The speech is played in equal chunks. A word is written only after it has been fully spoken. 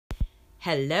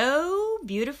Hello,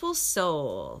 beautiful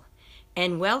soul,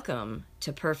 and welcome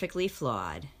to Perfectly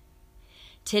Flawed.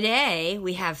 Today,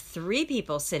 we have 3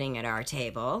 people sitting at our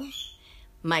table.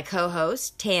 My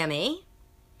co-host, Tammy,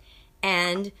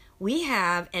 and we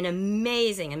have an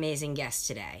amazing, amazing guest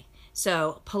today.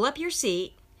 So, pull up your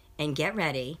seat and get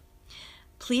ready.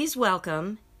 Please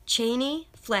welcome Cheney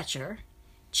Fletcher.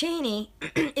 Cheney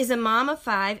is a mom of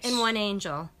 5 and 1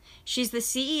 angel. She's the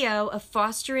CEO of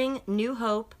Fostering New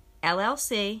Hope,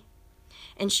 LLC,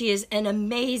 and she is an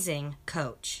amazing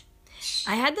coach.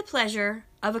 I had the pleasure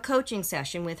of a coaching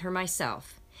session with her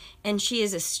myself, and she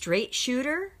is a straight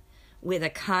shooter with a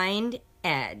kind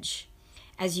edge.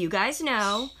 As you guys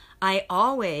know, I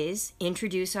always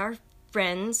introduce our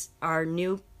friends, our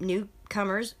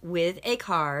newcomers, with a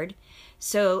card.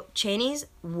 So Cheney's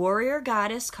Warrior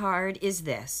Goddess card is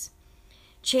this.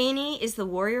 Cheney is the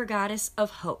Warrior Goddess of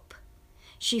Hope.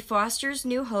 She fosters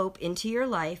new hope into your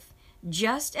life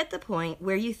just at the point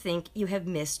where you think you have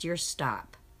missed your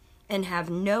stop and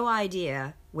have no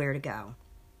idea where to go.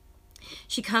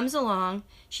 She comes along,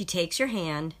 she takes your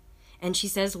hand, and she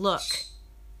says, "Look,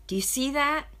 do you see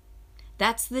that?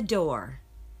 That's the door.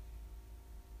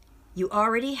 You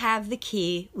already have the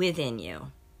key within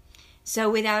you." So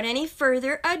without any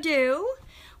further ado,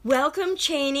 welcome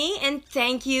Cheney, and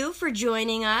thank you for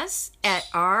joining us at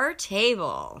our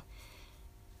table.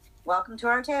 Welcome to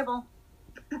our table.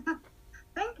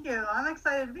 Thank you. I'm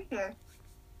excited to be here.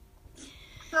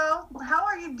 So, how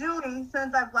are you doing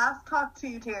since I've last talked to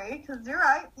you, Terry? Because you're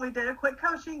right, we did a quick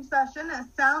coaching session. It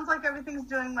sounds like everything's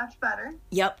doing much better.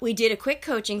 Yep, we did a quick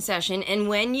coaching session, and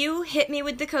when you hit me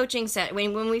with the coaching set,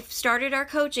 when we started our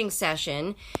coaching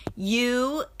session,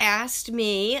 you asked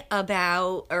me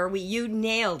about, you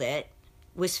nailed it,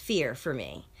 was fear for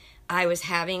me. I was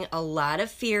having a lot of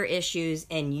fear issues,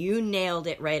 and you nailed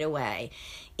it right away.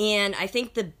 And I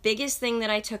think the biggest thing that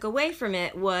I took away from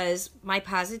it was my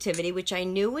positivity, which I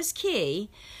knew was key.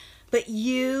 But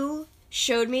you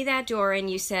showed me that door and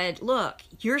you said, "Look,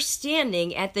 you're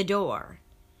standing at the door.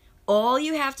 All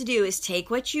you have to do is take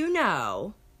what you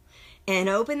know and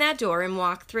open that door and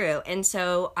walk through." And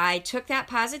so I took that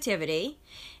positivity,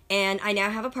 and I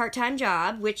now have a part-time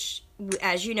job, which,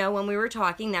 as you know, when we were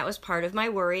talking, that was part of my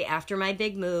worry after my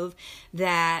big move,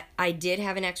 that I did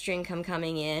have an extra income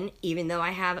coming in, even though I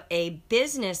have a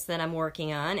business that I'm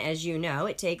working on. As you know,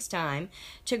 it takes time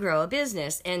to grow a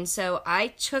business. And so I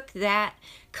took that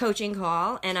coaching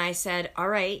call and I said, all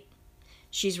right,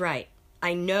 she's right.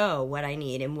 I know what I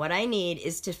need, and what I need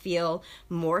is to feel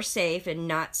more safe and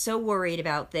not so worried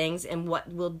about things. And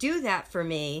what will do that for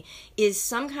me is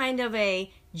some kind of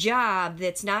a job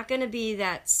that's not going to be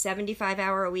that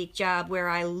 75-hour-a-week job where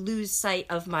I lose sight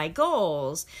of my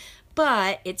goals,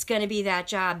 but it's going to be that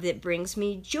job that brings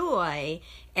me joy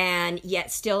and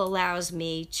yet still allows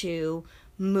me to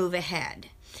move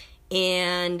ahead.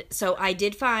 And so I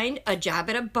did find a job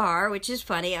at a bar, which is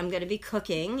funny. I'm going to be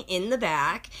cooking in the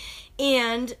back,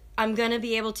 and I'm going to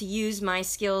be able to use my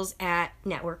skills at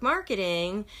network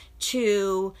marketing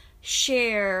to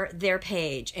share their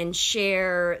page and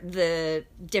share the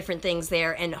different things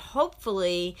there and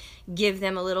hopefully give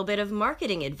them a little bit of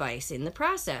marketing advice in the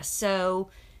process. So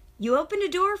you opened a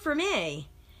door for me,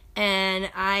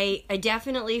 and I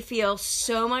definitely feel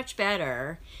so much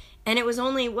better. And it was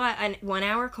only, a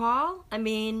 1-hour call? I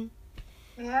mean,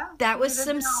 yeah, that was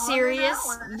some serious,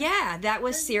 that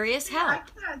was serious help. I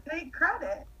can't take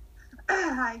credit.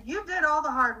 You did all the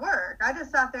hard work. I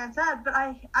just sat there and said, but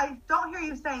I don't hear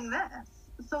you saying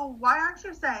this. So why aren't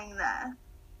you saying this?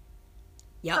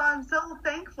 Yep. So I'm so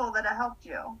thankful that it helped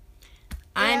you.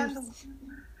 I'm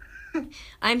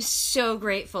so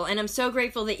grateful. And I'm so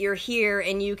grateful that you're here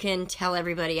and you can tell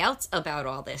everybody else about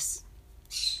all this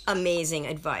amazing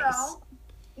advice. So,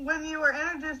 when you were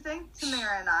introducing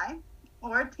Tamara and I,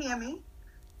 or Tammy,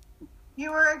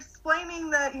 you were explaining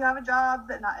that you have a job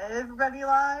that not everybody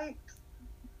likes.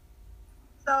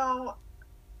 So,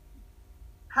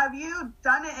 have you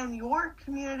done it in your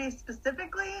community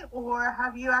specifically, or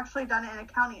have you actually done it in a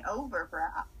county over,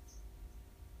 perhaps?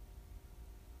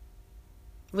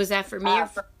 Was that for me or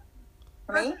for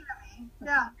me?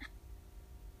 Yeah.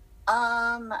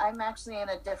 I'm actually in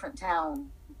a different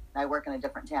town. I work in a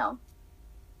different town.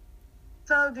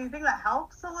 So, do you think that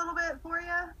helps a little bit for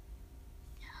you?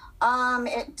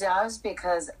 It does,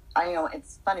 because I know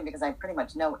it's funny because I pretty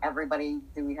much know everybody.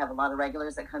 We have a lot of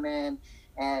regulars that come in,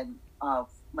 and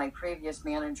my previous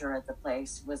manager at the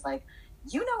place was like,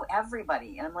 "You know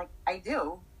everybody," and I'm like, "I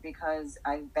do, because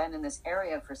I've been in this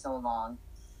area for so long,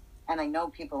 and I know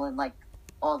people in like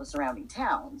all the surrounding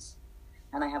towns,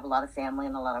 and I have a lot of family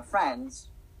and a lot of friends,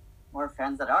 or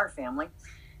friends that are family,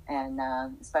 and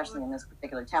especially in this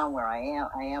particular town where I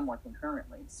am working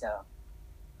currently. So,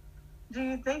 do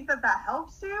you think that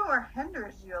helps you or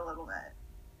hinders you a little bit?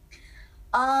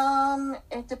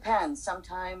 It depends.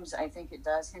 Sometimes I think it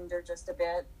does hinder just a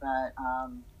bit, but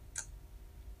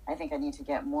I think I need to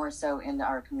get more so into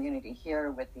our community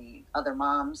here with the other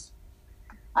moms.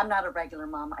 I'm not a regular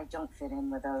mom. I don't fit in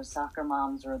with those soccer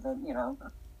moms or the,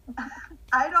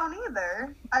 I don't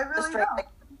either. I really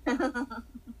don't.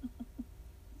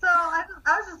 So I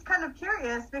was just kind of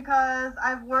curious because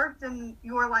I've worked in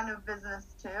your line of business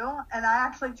too, and I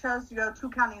actually chose to go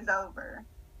 2 counties over.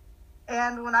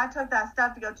 And when I took that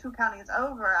step to go 2 counties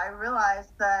over, I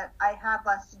realized that I had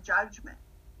less judgment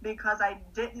because I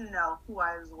didn't know who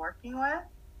I was working with.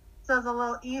 So it's a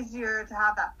little easier to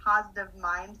have that positive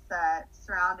mindset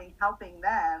surrounding helping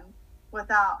them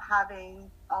without having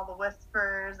all the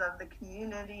whispers of the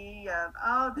community of,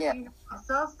 oh, did you hear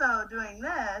so-so doing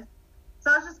this?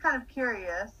 So I was just kind of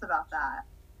curious about that.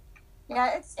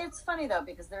 Yeah, it's funny though,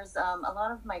 because there's a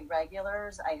lot of my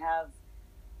regulars I have,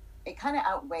 it kind of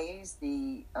outweighs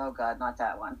the, oh God, not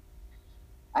that one.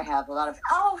 I have a lot of,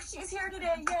 oh, she's here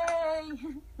today, yay!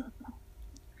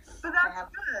 But that's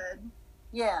good.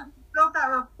 Yeah. You built that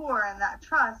rapport and that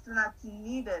trust, and that's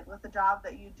needed with the job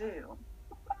that you do.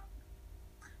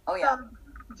 Oh, yeah.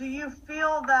 So do you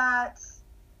feel that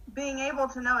being able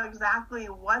to know exactly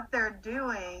what they're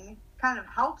doing kind of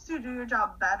helps you do your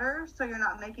job better so you're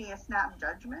not making a snap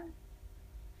judgment?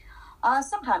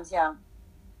 Sometimes, yeah.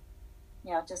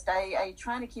 Just I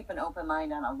try to keep an open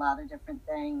mind on a lot of different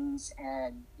things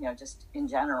and, just in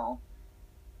general.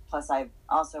 Plus, I'm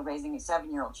also raising a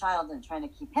 7-year-old child and trying to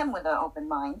keep him with an open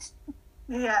mind.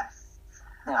 Yes.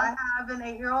 So. I have an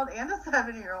 8-year-old and a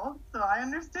 7-year-old, so I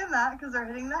understand that because they're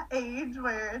hitting that age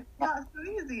where it's not so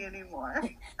easy anymore.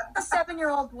 A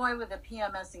 7-year-old boy with a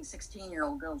PMSing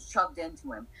 16-year-old girl shoved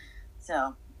into him.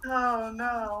 So. Oh,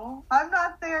 no. I'm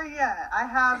not there yet. I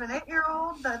have an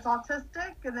 8-year-old that's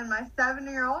autistic, and then my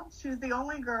 7-year-old, she's the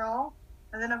only girl.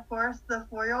 And then, of course, the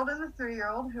 4-year-old and the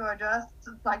 3-year-old, who are just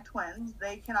like twins.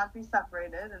 They cannot be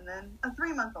separated. And then a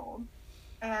 3-month-old.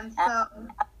 And so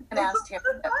it's fun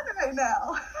right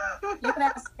now. You can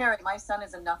ask Terry. My son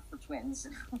is enough for twins.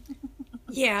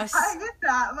 Yes. I get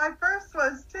that. My first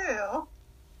was too.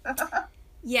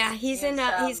 Yeah, he's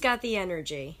got the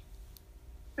energy.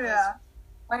 Yeah.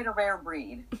 Quite a rare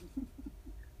breed.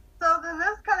 So then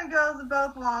this kind of goes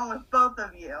both along with both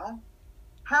of you.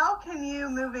 How can you,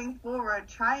 moving forward,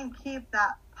 try and keep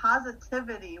that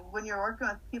positivity when you're working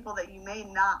with people that you may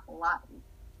not like?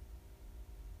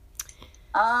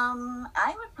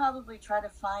 I would probably try to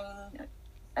find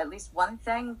at least one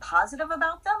thing positive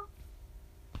about them.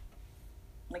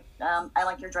 Like, I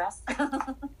like your dress.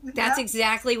 That's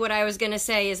exactly what I was going to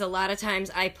say, is a lot of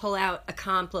times I pull out a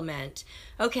compliment.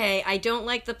 Okay, I don't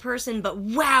like the person, but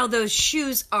wow, those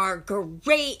shoes are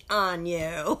great on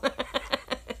you.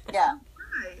 Yeah.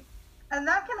 Right. And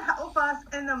that can help us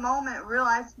in the moment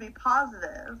realize to be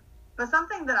positive. But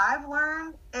something that I've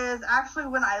learned is actually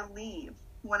when I leave,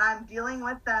 when I'm dealing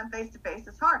with them face to face,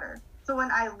 it's harder. So when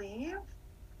I leave,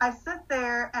 I sit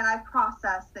there and I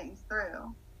process things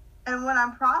through. And when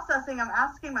I'm processing, I'm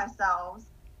asking myself,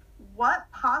 what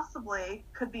possibly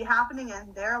could be happening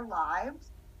in their lives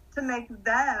to make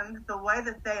them the way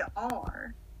that they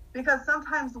are? Because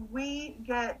sometimes we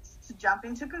get to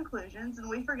jumping to conclusions and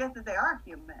we forget that they are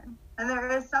human. And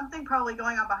there is something probably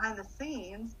going on behind the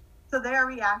scenes, so they are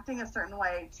reacting a certain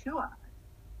way to us.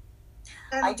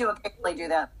 And I do occasionally do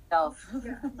that myself.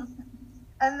 Yes.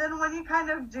 And then when you kind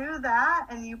of do that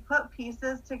and you put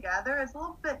pieces together, it's a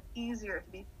little bit easier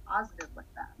to be positive with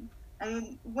them. I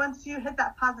mean, once you hit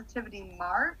that positivity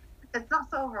mark, it's not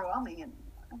so overwhelming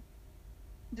anymore.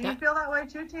 Do you feel that way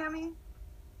too, Tammy?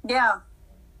 Yeah,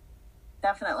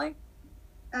 definitely.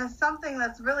 And it's something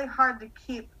that's really hard to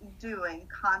keep doing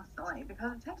constantly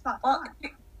because it takes a lot of Well,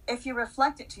 time. if you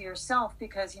reflect it to yourself,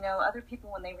 because, other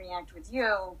people, when they react with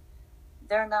you,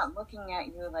 they're not looking at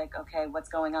you like, okay, what's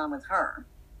going on with her?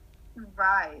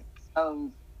 Right. So,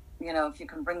 if you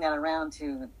can bring that around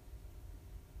to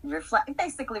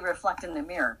basically reflect in the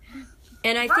mirror.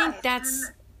 And I think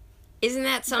isn't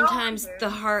that sometimes the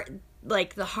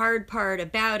hard part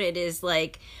about it is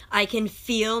like, I can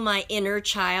feel my inner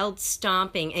child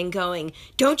stomping and going,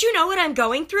 don't you know what I'm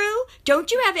going through?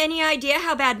 Don't you have any idea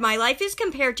how bad my life is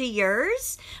compared to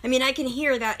yours? I mean, I can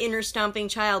hear that inner stomping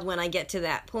child when I get to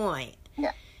that point.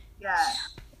 Yeah. Yeah.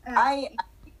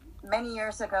 Many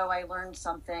years ago, I learned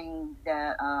something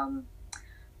that,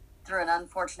 through an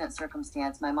unfortunate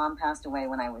circumstance, my mom passed away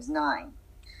when I was 9.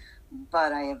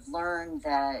 But I have learned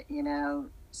that,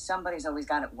 somebody's always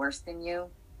got it worse than you.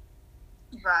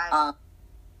 Right.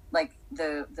 Like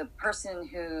the person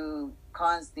who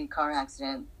caused the car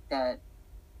accident that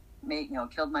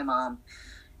killed my mom,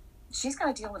 she's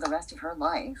got to deal with the rest of her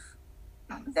life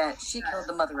that she killed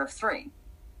the mother of 3.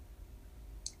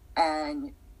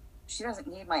 And she doesn't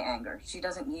need my anger. She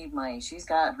doesn't need she's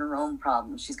got her own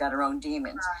problems. She's got her own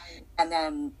demons. Right. And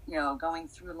then, going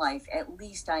through life, at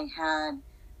least I had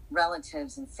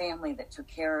relatives and family that took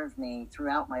care of me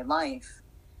throughout my life.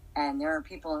 And there are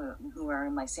people who are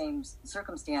in my same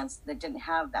circumstance that didn't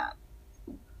have that.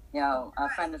 A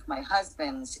friend of my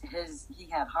husband's, he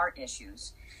had heart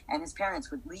issues, and his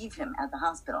parents would leave him at the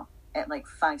hospital at like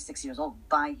 5-6 years old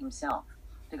by himself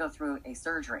to go through a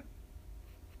surgery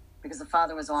because the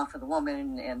father was off with the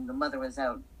woman and the mother was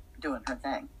out doing her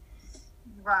thing.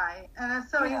 Right. And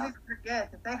it's so easy to forget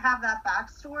that they have that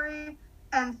backstory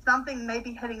and something may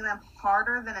be hitting them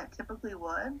harder than it typically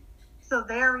would. So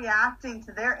they're reacting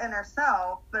to their inner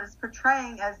self, but it's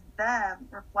portraying as them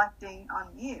reflecting on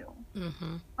you.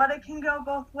 Mm-hmm. But it can go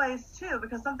both ways too,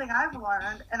 because something I've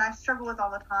learned and I struggle with all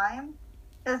the time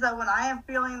is that when I am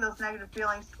feeling those negative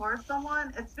feelings towards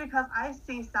someone, it's because I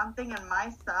see something in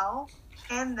myself,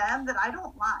 in them, that I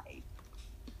don't like.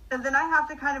 And then I have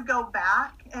to kind of go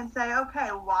back and say, okay,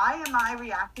 why am I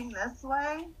reacting this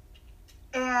way?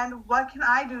 And what can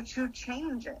I do to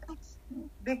change it?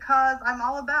 Because I'm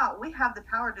all about, we have the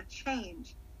power to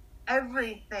change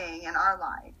everything in our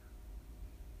life.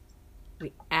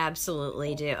 We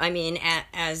absolutely do. I mean,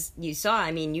 as you saw,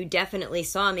 you definitely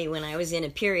saw me when I was in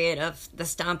a period of the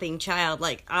stomping child,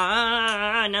 like,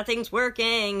 nothing's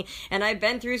working, and I've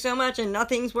been through so much and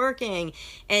nothing's working.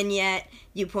 And yet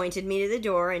you pointed me to the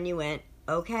door and you went,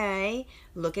 okay,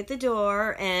 look at the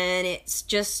door, and it's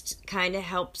just kind of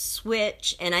helped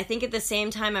switch. And I think at the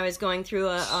same time I was going through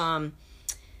a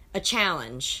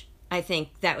challenge. I think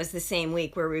that was the same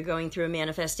week where we were going through a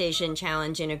manifestation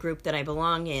challenge in a group that I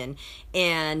belong in.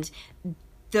 And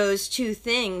those two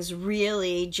things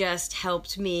really just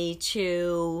helped me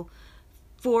to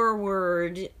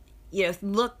forward,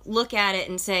 look at it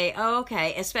and say, oh,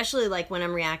 okay, especially like when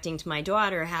I'm reacting to my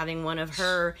daughter having one of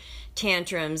her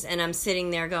tantrums and I'm sitting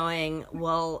there going,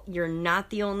 well, you're not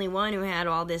the only one who had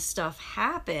all this stuff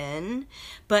happen,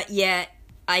 but yet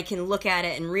I can look at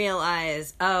it and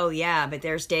realize, oh yeah, but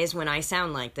there's days when I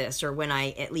sound like this, or when I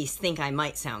at least think I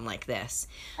might sound like this.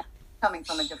 Coming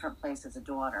from a different place as a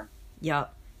daughter.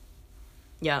 Yep.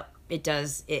 It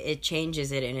does. It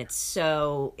changes it, and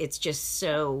it's just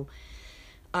so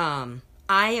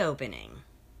eye-opening.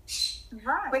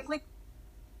 Right.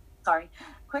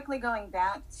 Quickly going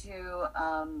back to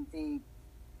the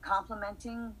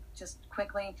complimenting, just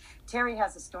quickly, Terry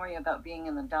has a story about being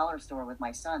in the dollar store with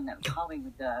my son that probably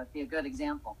would be a good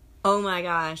example. Oh my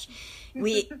gosh.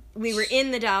 We were in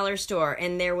the dollar store,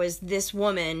 and there was this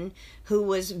woman who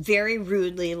was very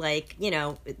rudely, like,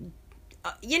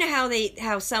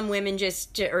 how some women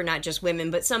or not just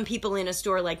women, but some people in a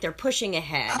store, like, they're pushing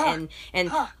ahead and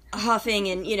huffing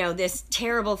and, this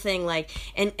terrible thing, like,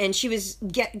 and she was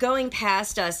going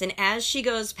past us, and as she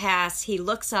goes past, he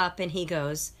looks up and he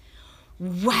goes,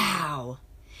 wow,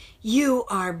 you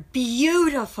are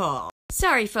beautiful.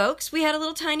 Sorry, folks, we had a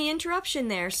little tiny interruption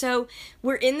there. So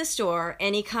we're in the store,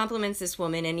 and he compliments this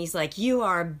woman, and he's like, you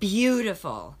are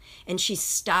beautiful. And she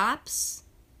stops,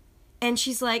 and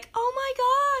she's like, oh my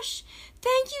gosh,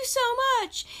 thank you so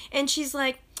much. And she's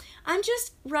like, I'm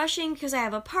just rushing because I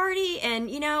have a party,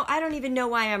 and, I don't even know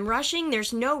why I'm rushing.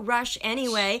 There's no rush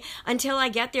anyway. Until I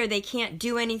get there, they can't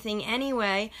do anything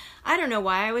anyway. I don't know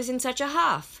why I was in such a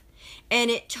huff. And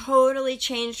it totally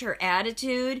changed her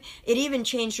attitude. It even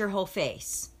changed her whole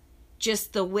face.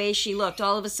 Just the way she looked.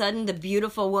 All of a sudden, the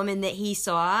beautiful woman that he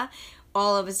saw,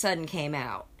 all of a sudden came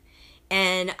out.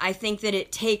 And I think that it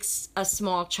takes a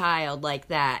small child like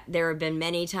that. There have been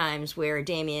many times where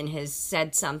Damien has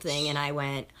said something and I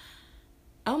went,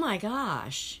 oh my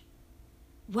gosh,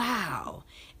 wow.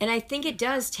 And I think it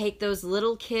does take those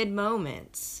little kid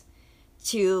moments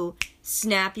to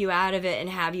snap you out of it and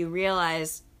have you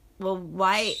realize, well,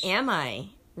 why am I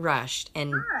rushed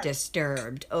and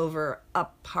disturbed over a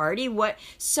party?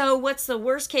 What's the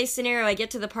worst case scenario? I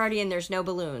get to the party and there's no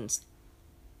balloons.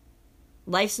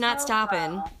 Life's not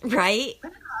stopping, right?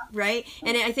 Right?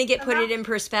 And I think it put it in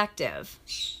perspective.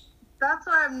 That's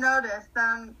what I've noticed.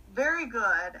 I'm very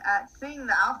good at seeing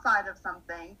the outside of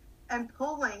something and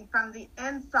pulling from the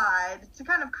inside to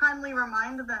kind of kindly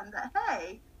remind them that,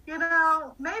 hey,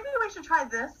 maybe we should try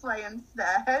this way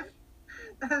instead.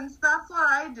 And so that's what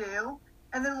I do.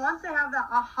 And then once they have that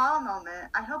aha moment,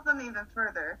 I help them even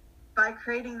further by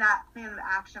creating that plan of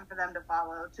action for them to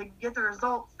follow to get the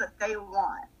results that they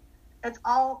want. It's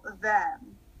all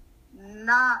them.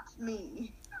 not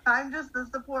me. I'm just the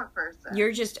support person.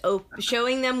 You're just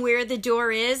showing them where the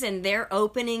door is, and they're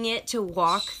opening it to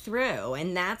walk through.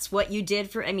 And that's what you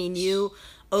did you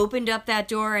opened up that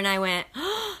door, and I went,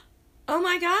 oh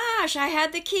my gosh, I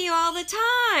had the key all the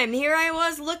time. Here I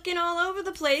was looking all over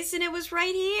the place, and it was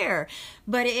right here.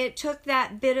 But it took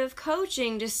that bit of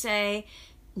coaching to say,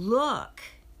 look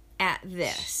at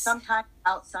this. Sometimes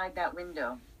outside that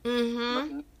window.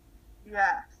 Mm-hmm.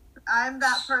 Yes. I'm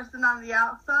that person on the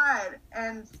outside,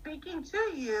 and speaking to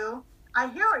you, I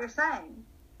hear what you're saying,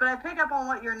 but I pick up on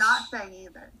what you're not saying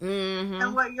either. Mm-hmm.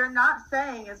 And what you're not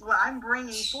saying is what I'm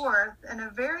bringing forth in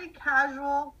a very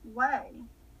casual way.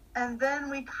 And then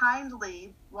we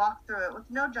kindly walk through it with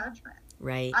no judgment.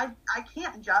 Right. I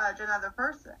can't judge another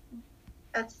person.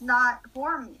 It's not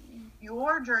for me.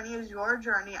 Your journey is your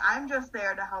journey. I'm just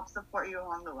there to help support you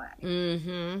along the way.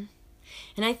 Mm-hmm.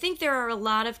 And I think there are a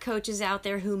lot of coaches out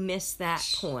there who miss that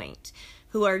point,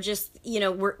 who are just,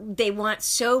 they want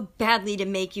so badly to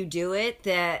make you do it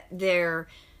that they're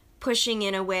pushing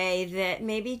in a way that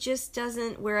maybe just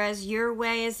doesn't, whereas your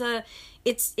way is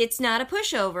it's not a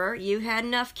pushover. You had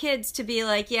enough kids to be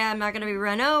like, yeah, I'm not going to be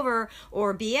run over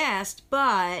or be asked,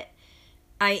 but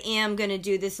I am going to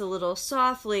do this a little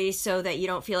softly so that you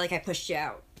don't feel like I pushed you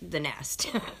out the nest.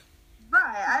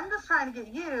 Right. I'm just trying to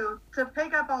get you to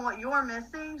pick up on what you're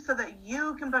missing so that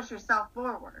you can push yourself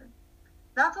forward.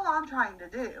 That's all I'm trying to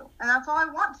do. And that's all I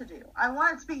want to do. I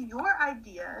want it to be your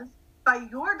ideas by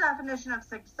your definition of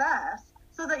success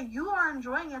so that you are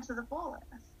enjoying it to the fullest.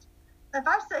 If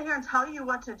I sit here and tell you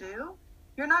what to do,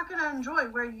 you're not going to enjoy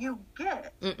where you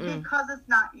get because it's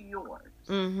not yours.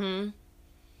 Mm-hmm.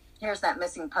 Here's that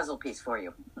missing puzzle piece for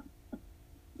you.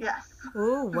 Yes.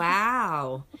 Oh,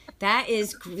 wow.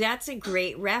 That's a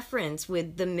great reference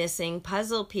with the missing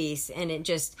puzzle piece, and it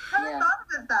just... I haven't thought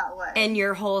of it that way. And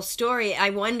your whole story, I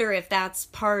wonder if that's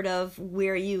part of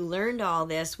where you learned all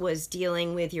this, was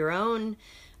dealing with your own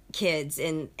kids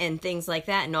and things like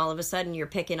that, and all of a sudden you're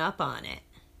picking up on it.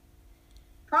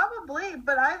 Probably,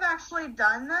 but I've actually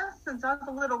done this since I was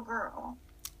a little girl.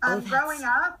 That's... Growing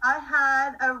up, I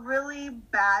had a really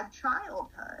bad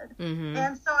childhood. Mm-hmm.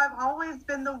 And so I've always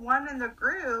been the one in the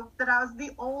group that I was the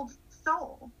old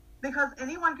soul. Because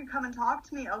anyone could come and talk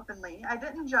to me openly. I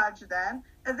didn't judge them.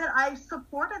 And then I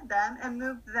supported them and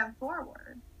moved them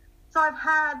forward. So I've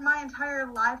had my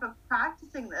entire life of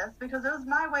practicing this because it was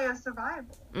my way of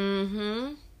survival.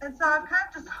 Mm-hmm. And so I've kind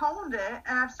of just honed it,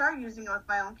 and I've started using it with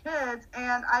my own kids.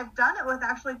 And I've done it with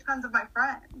actually tons of my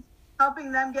friends,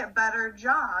 helping them get better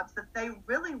jobs that they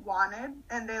really wanted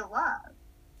and they love.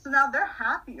 So now they're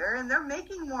happier and they're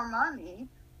making more money.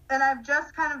 And I've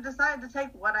just kind of decided to take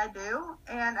what I do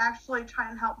and actually try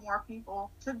and help more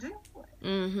people to do it.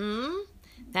 Mm-hmm.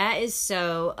 That is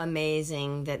so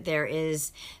amazing that there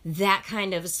is that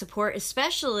kind of support,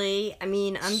 especially,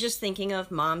 I'm just thinking of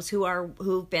moms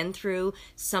who've been through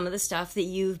some of the stuff that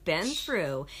you've been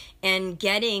through, and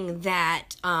getting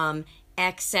that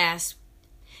excess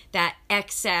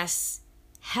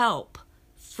help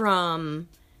from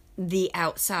the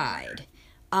outside,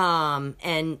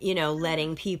 and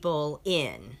letting people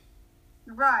in.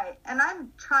 Right. And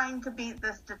I'm trying to beat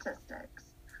the statistics.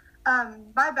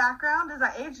 My background is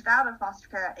I aged out of foster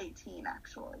care at 18,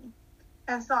 actually.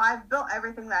 And so I've built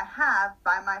everything that I have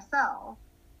by myself.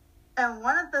 And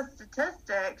one of the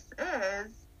statistics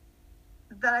is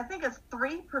that I think it's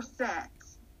 3%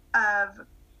 of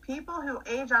people who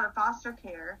age out of foster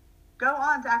care go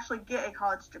on to actually get a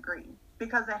college degree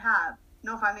because they have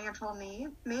no financial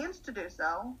means to do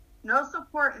so, no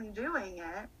support in doing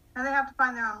it, and they have to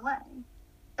find their own way.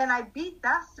 And I beat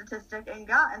that statistic and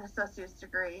got an associate's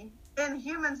degree in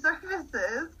human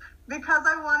services because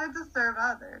I wanted to serve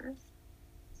others.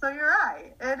 So you're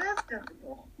right. It is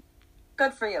difficult.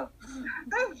 Good for you.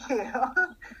 Thank you.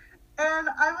 And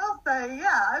I will say,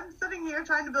 yeah, I'm sitting here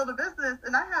trying to build a business,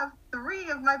 and I have 3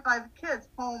 of my 5 kids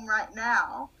home right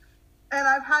now. And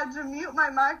I've had to mute my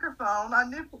microphone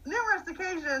on numerous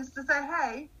occasions to say,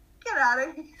 hey, get out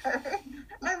of here.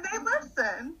 And they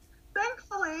listen.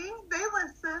 Thankfully, they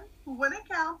listen when it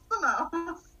counts the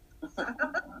most.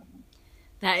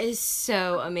 That is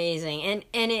so amazing.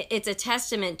 And it's a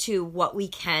testament to what we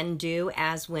can do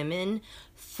as women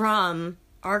from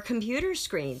our computer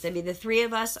screens. The 3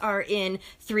 of us are in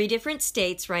 3 different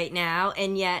states right now,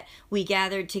 and yet we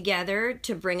gathered together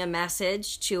to bring a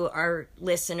message to our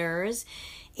listeners.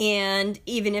 And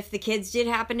even if the kids did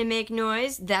happen to make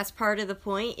noise, that's part of the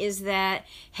point, is that,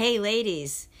 hey,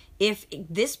 ladies, if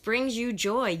this brings you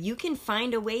joy, you can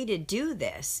find a way to do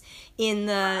this in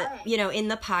the, in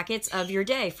the pockets of your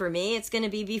day. For me, it's going to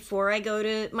be before I go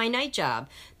to my night job.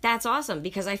 That's awesome,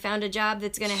 because I found a job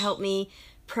that's going to help me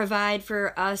provide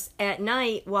for us at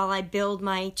night while I build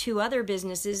my 2 other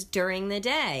businesses during the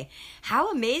day.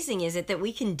 How amazing is it that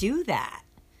we can do that?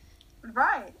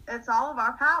 Right. It's all of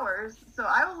our powers. So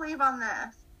I will leave on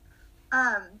this.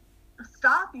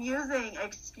 Stop using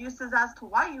excuses as to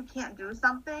why you can't do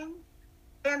something,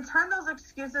 and turn those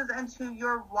excuses into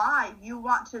your why you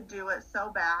want to do it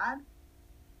so bad,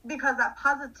 because that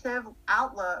positive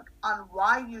outlook on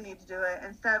why you need to do it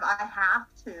instead of I have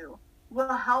to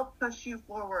will help push you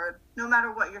forward no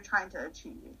matter what you're trying to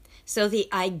achieve. So the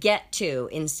I get to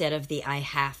instead of the I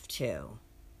have to.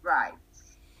 Right.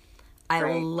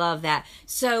 I love that.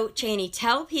 So, Cheney,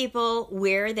 tell people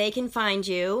where they can find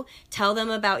you. Tell them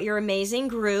about your amazing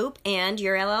group and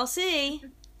your LLC.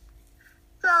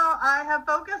 So, I have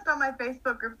focused on my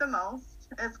Facebook group the most.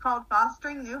 It's called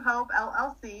Fostering New Hope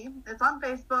LLC. It's on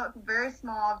Facebook, very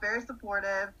small, very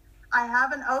supportive. I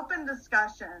have an open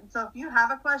discussion. So, if you have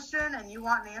a question and you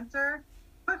want an answer,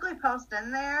 quickly post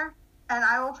in there and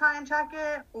I will try and check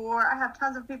it. Or I have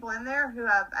tons of people in there who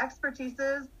have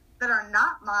expertises that are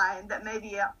not mine that may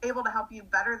be able to help you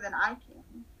better than I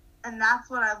can. And that's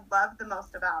what I love the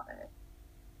most about it.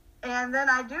 And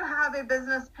then I do have a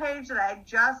business page that I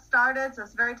just started, so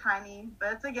it's very tiny,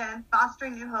 but it's, again,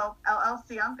 Fostering New Hope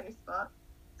LLC on Facebook.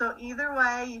 So either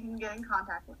way, you can get in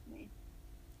contact with me.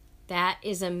 That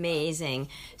is amazing.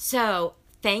 So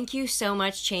thank you so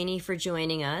much, Cheney, for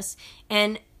joining us.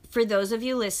 And for those of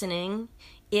you listening,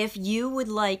 if you would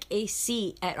like a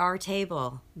seat at our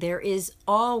table, there is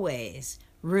always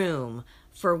room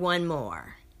for one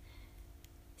more.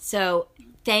 So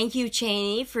thank you,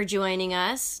 Cheney, for joining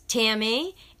us.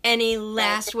 Tammy, any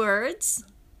last words?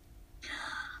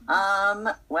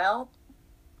 Well,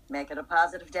 make it a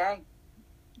positive day.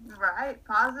 Right,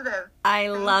 positive. I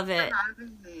love it.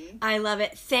 I love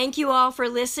it. Thank you all for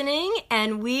listening,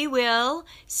 and we will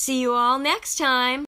see you all next time.